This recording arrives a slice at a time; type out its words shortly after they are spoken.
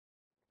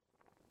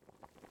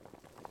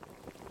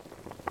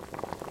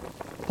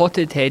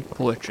Potted Head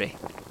Poetry.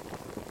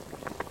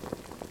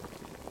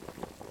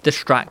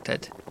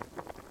 Distracted.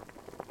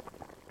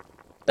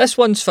 This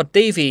one's for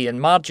Davy and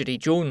Marjorie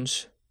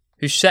Jones,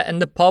 who sit in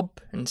the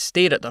pub and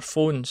stare at their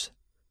phones.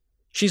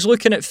 She's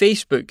looking at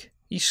Facebook,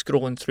 he's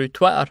scrolling through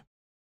Twitter.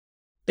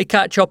 They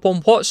catch up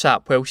on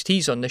WhatsApp whilst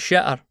he's on the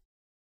shitter.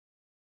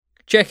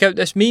 Check out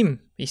this meme,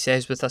 he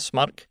says with a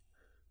smirk,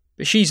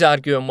 but she's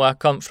arguing with a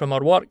cunt from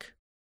her work.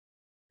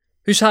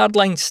 Whose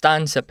hardline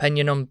stance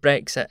opinion on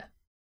Brexit?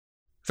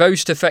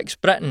 Vows to fix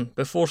Britain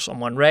before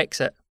someone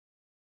wrecks it.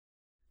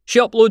 She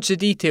uploads the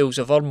details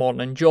of her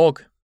morning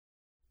jog.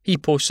 He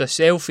posts a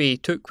selfie he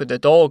took with the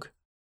dog.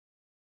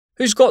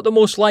 Who's got the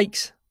most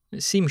likes?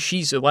 It seems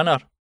she's the winner.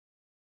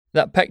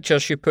 That picture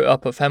she put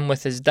up of him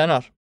with his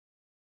dinner.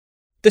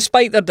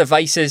 Despite their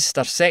devices,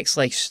 their sex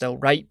life's still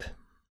ripe.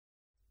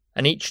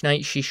 And each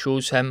night she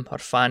shows him her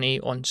fanny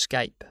on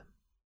Skype.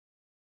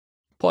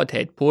 Potted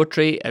Head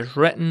Poetry is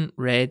written,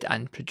 read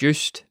and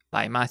produced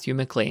by Matthew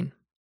McLean.